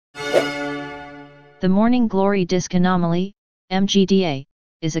The morning glory disc anomaly, MGDA,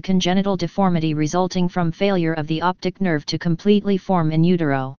 is a congenital deformity resulting from failure of the optic nerve to completely form in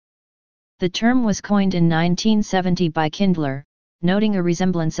utero. The term was coined in 1970 by Kindle, noting a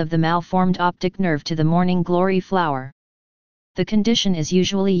resemblance of the malformed optic nerve to the morning glory flower. The condition is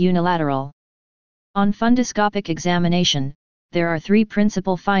usually unilateral. On fundoscopic examination, there are three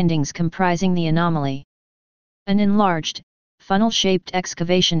principal findings comprising the anomaly. An enlarged, funnel-shaped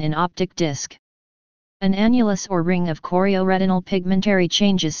excavation in optic disc. An annulus or ring of chorioretinal pigmentary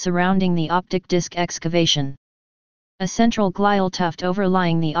changes surrounding the optic disc excavation. A central glial tuft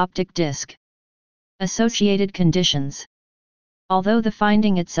overlying the optic disc. Associated conditions. Although the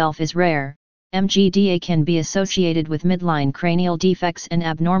finding itself is rare, MGDA can be associated with midline cranial defects and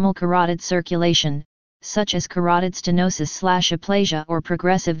abnormal carotid circulation, such as carotid stenosis/aplasia or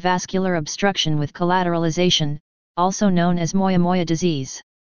progressive vascular obstruction with collateralization, also known as moyamoya disease.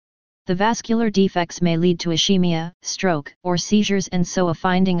 The vascular defects may lead to ischemia, stroke, or seizures, and so a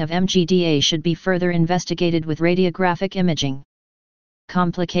finding of MGDA should be further investigated with radiographic imaging.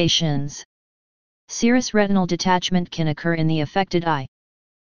 Complications. Serous retinal detachment can occur in the affected eye.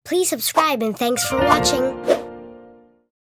 Please subscribe and thanks for watching.